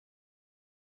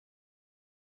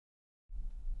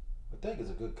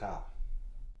Ortega's a good cop.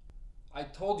 I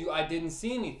told you I didn't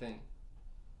see anything.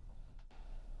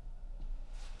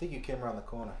 I think you came around the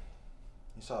corner.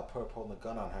 You saw a perp holding a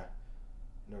gun on her.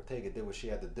 And Ortega did what she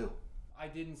had to do. I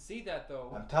didn't see that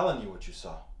though. I'm telling you what you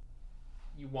saw.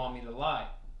 You want me to lie?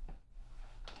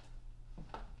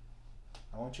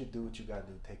 I want you to do what you gotta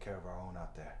do to take care of our own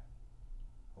out there.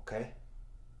 Okay?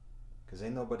 Because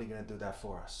ain't nobody gonna do that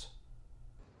for us.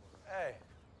 Hey,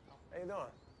 how you doing?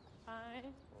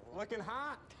 Fine. Looking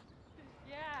hot.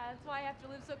 Yeah, that's why I have to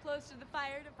live so close to the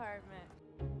fire department.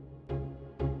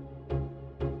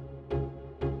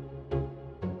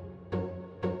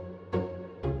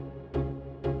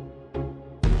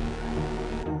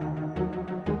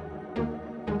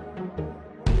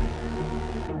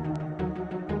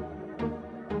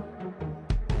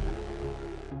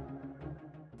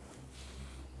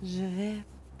 Je vais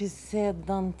pisser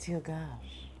dans tes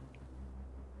gages.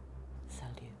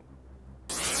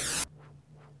 Salut.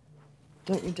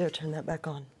 Don't you dare turn that back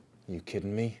on. You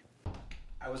kidding me?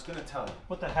 I was gonna tell you.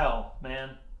 What the hell,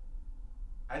 man?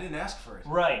 I didn't ask for it.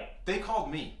 Right. They called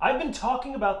me. I've been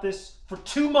talking about this for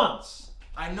 2 months.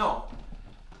 I know.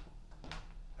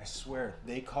 I swear,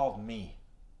 they called me.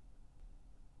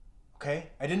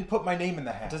 Okay? I didn't put my name in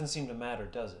the hat. It doesn't seem to matter,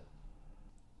 does it?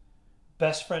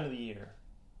 Best friend of the year.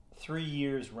 3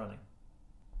 years running.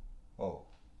 Whoa.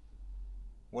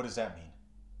 What does that mean?